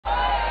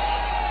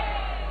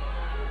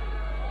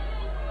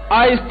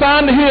I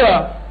stand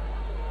here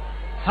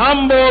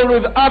humble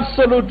with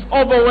absolute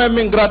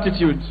overwhelming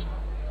gratitude.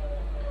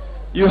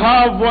 You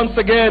have once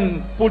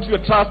again put your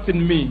trust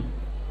in me,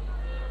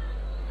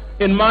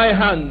 in my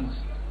hands,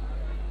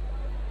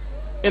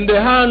 in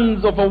the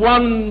hands of a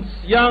once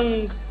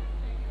young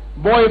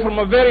boy from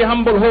a very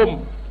humble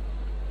home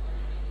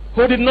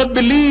who did not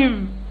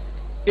believe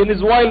in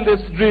his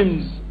wildest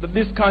dreams that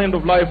this kind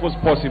of life was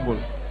possible.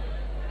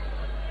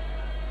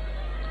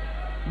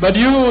 But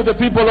you, the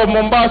people of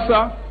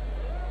Mombasa,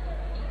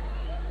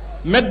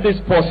 made this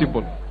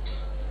possible.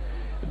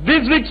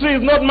 This victory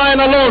is not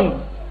mine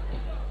alone.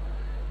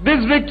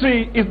 This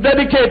victory is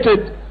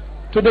dedicated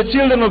to the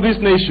children of this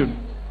nation,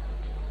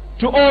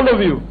 to all of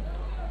you.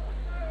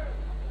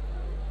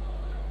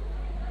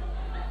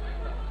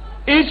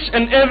 Each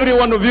and every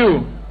one of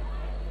you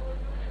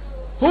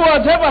who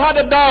has ever had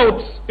a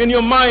doubt in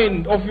your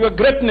mind of your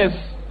greatness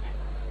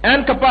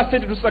and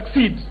capacity to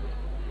succeed,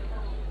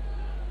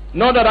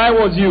 know that I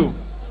was you.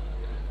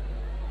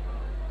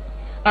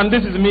 And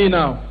this is me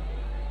now.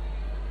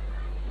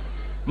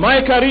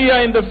 My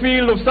career in the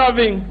field of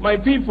serving my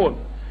people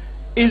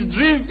is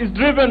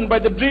driven by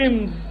the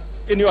dreams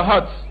in your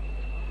hearts.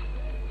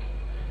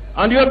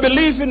 And your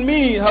belief in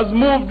me has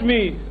moved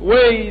me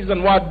ways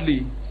and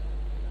wildly.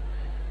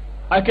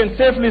 I can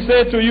safely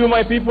say to you,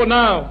 my people,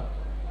 now,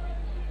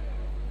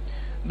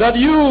 that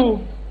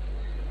you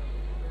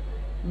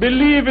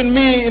believe in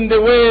me in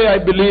the way I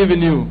believe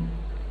in you.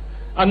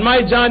 And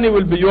my journey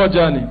will be your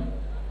journey.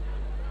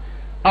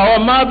 Our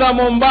mother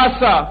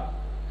Mombasa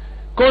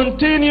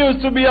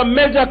continues to be a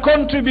major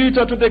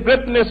contributor to the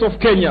greatness of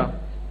Kenya,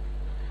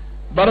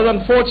 but has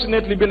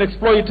unfortunately been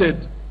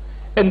exploited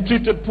and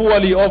treated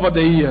poorly over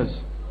the years.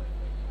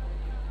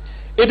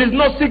 It is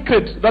no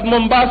secret that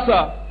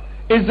Mombasa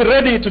is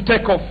ready to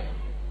take off,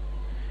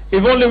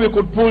 if only we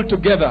could pull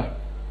together.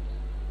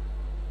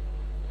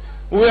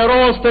 We are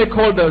all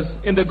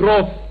stakeholders in the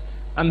growth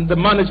and the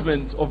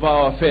management of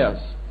our affairs.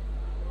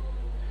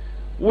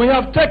 We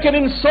have taken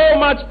in so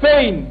much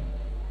pain,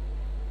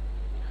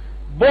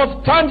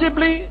 both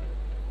tangibly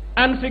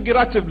and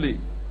figuratively.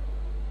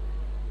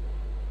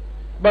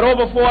 But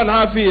over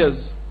 4.5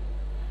 years,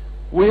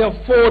 we have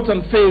fought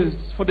and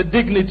faced for the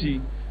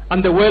dignity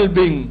and the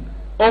well-being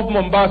of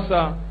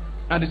Mombasa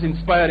and its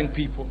inspiring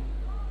people.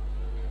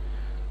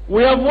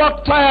 We have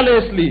worked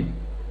tirelessly,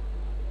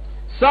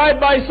 side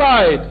by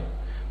side,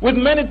 with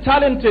many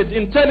talented,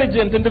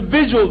 intelligent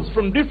individuals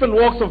from different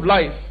walks of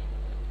life,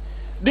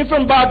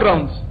 different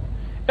backgrounds,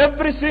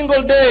 every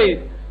single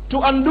day to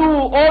undo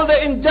all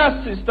the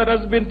injustice that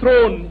has been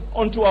thrown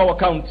onto our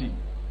county.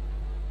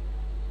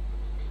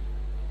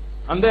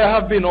 And there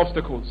have been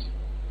obstacles.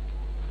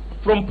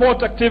 From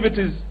port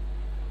activities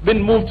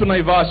being moved to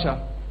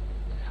Naivasha,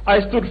 I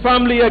stood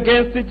firmly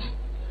against it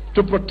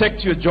to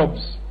protect your jobs.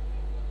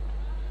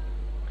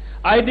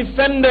 I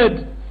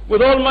defended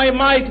with all my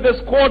might the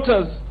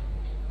squatters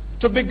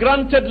to be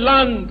granted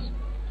land,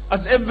 as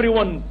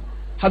everyone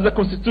has a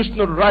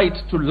constitutional right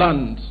to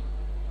land.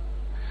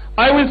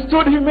 I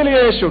withstood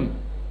humiliation,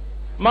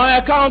 my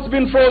accounts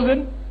being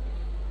frozen,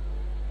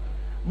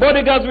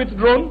 bodyguards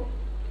withdrawn,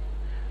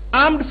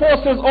 armed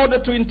forces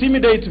ordered to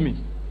intimidate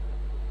me.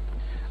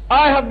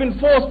 I have been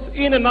forced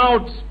in and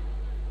out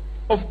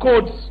of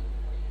courts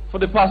for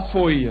the past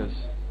 4 years.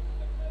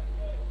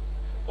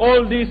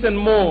 All this and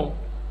more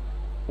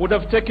would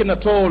have taken a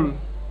toll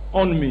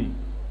on me.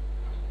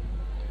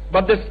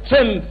 But the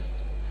strength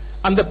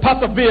and the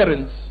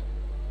perseverance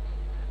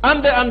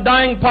and the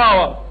undying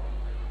power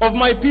of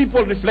my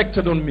people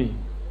reflected on me.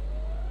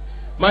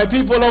 My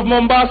people of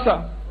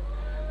Mombasa,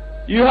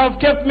 you have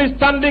kept me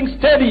standing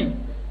steady,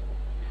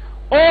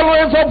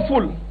 always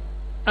hopeful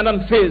and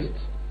unfazed.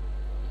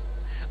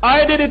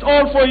 I did it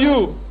all for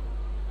you.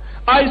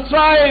 I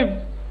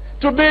strive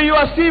to be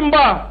your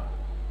Simba,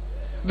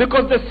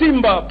 because the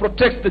Simba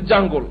protects the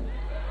jungle.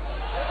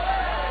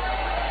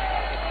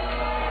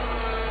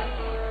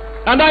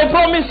 And I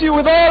promise you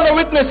with all the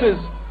witnesses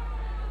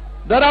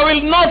that I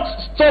will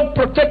not stop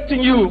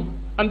protecting you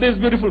and this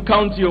beautiful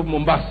county of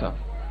Mombasa.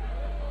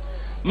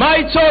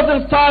 My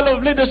chosen style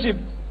of leadership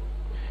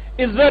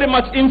is very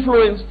much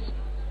influenced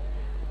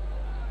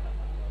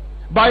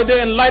by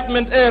the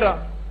Enlightenment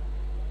era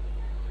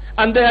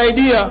and the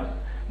idea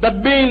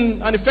that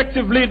being an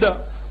effective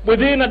leader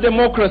within a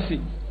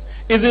democracy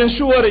is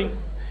ensuring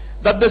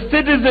that the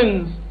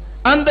citizens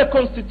and the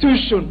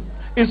Constitution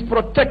is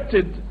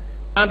protected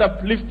and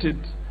uplifted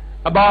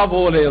above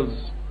all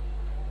else.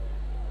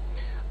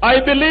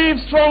 I believe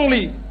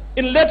strongly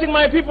in letting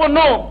my people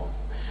know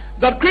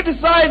that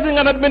criticizing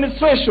an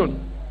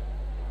administration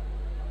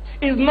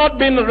is not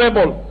being a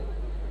rebel,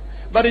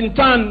 but in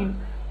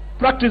turn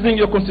practicing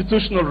your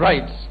constitutional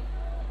rights.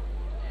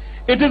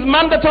 It is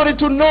mandatory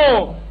to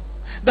know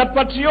that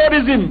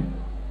patriotism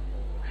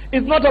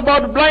is not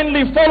about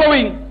blindly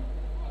following,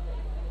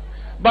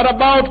 but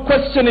about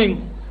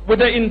questioning with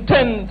the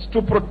intent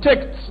to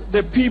protect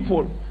the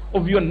people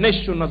of your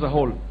nation as a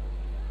whole.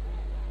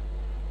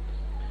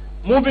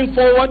 Moving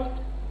forward,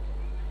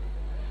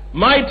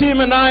 my team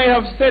and I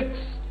have set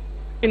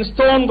in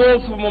stone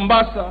goals for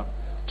Mombasa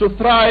to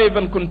thrive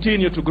and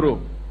continue to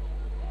grow.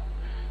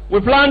 We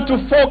plan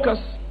to focus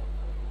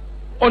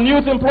on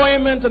youth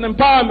employment and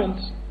empowerment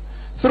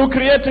through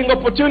creating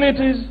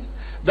opportunities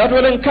that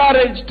will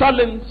encourage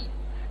talent,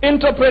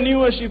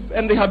 entrepreneurship,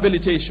 and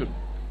rehabilitation.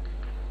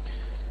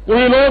 We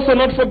will also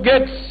not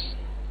forget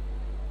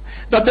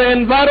that the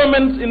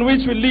environment in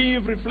which we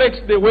live reflects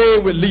the way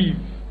we live.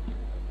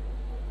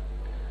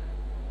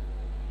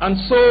 And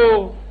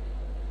so,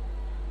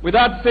 with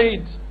that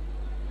said,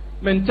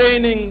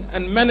 maintaining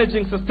and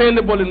managing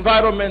sustainable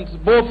environments,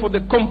 both for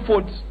the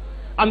comfort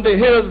and the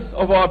health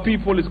of our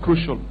people, is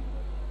crucial.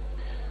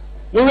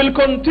 We will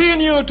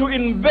continue to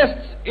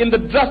invest in the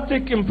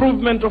drastic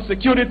improvement of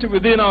security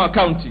within our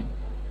county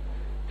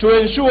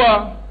to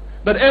ensure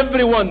that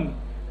everyone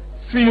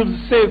feels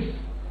safe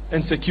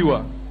and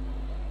secure.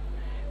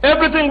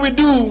 Everything we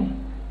do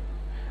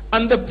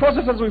and the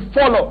processes we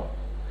follow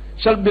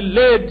shall be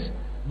led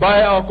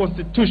by our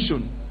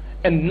Constitution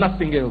and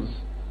nothing else.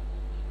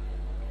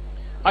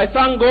 I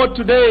thank God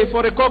today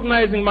for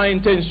recognizing my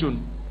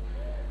intention,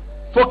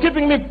 for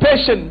keeping me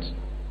patient,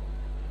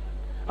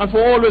 and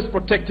for always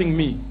protecting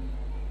me.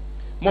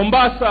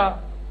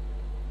 Mombasa,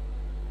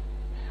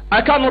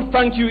 I cannot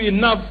thank you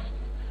enough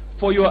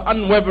for your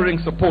unwavering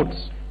support.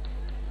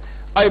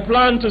 I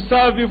plan to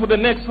serve you for the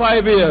next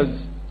 5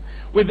 years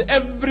with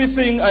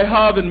everything I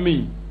have in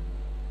me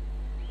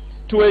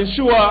to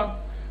ensure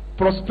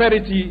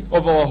prosperity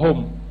of our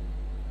home.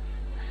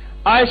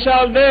 I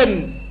shall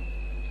then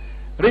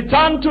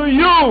return to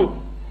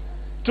you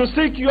to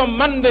seek your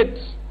mandate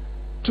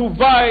to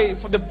vie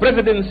for the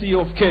presidency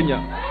of Kenya.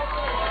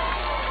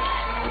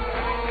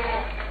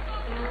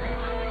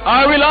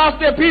 I will ask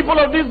the people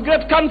of this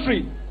great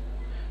country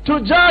to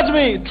judge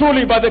me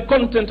truly by the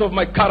content of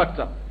my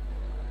character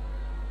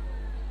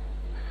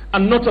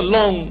and not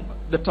along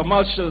the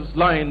tumultuous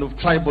line of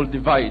tribal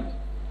divide,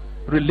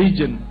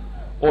 religion,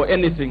 or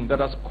anything that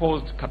has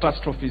caused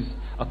catastrophes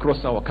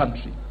across our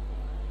country.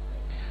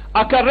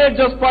 A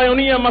courageous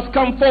pioneer must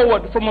come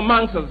forward from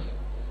amongst us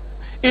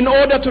in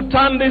order to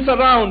turn this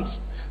around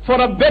for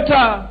a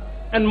better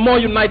and more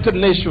united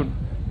nation.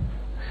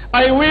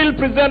 I will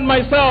present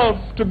myself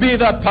to be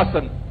that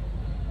person.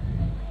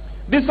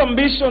 This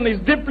ambition is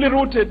deeply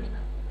rooted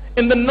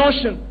in the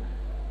notion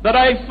that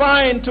I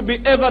find to be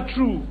ever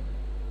true,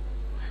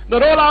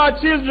 that all our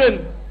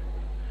children,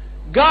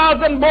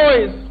 girls and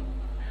boys,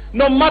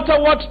 no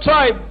matter what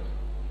tribe,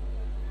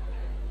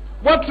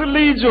 what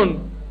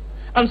religion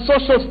and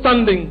social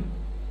standing,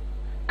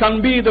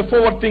 can be the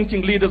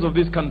forward-thinking leaders of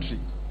this country.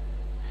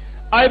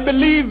 I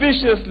believe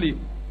viciously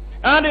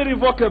and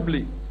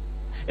irrevocably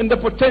in the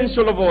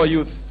potential of our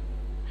youth,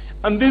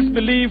 and this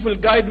belief will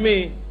guide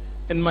me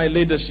in my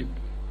leadership.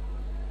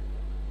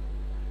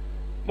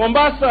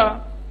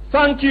 Mombasa,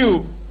 thank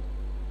you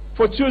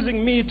for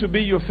choosing me to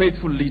be your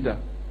faithful leader.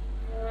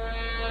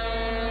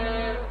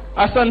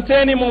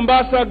 Asanteni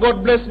Mombasa,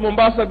 God bless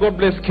Mombasa, God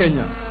bless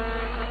Kenya.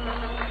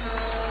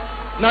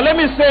 Now let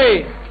me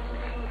say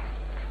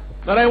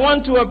that I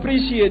want to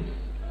appreciate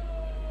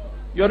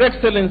Your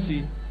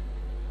Excellency,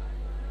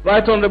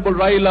 Right Honorable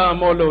Raila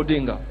Amolo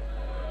Odinga.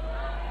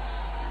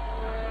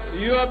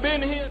 You have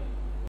been here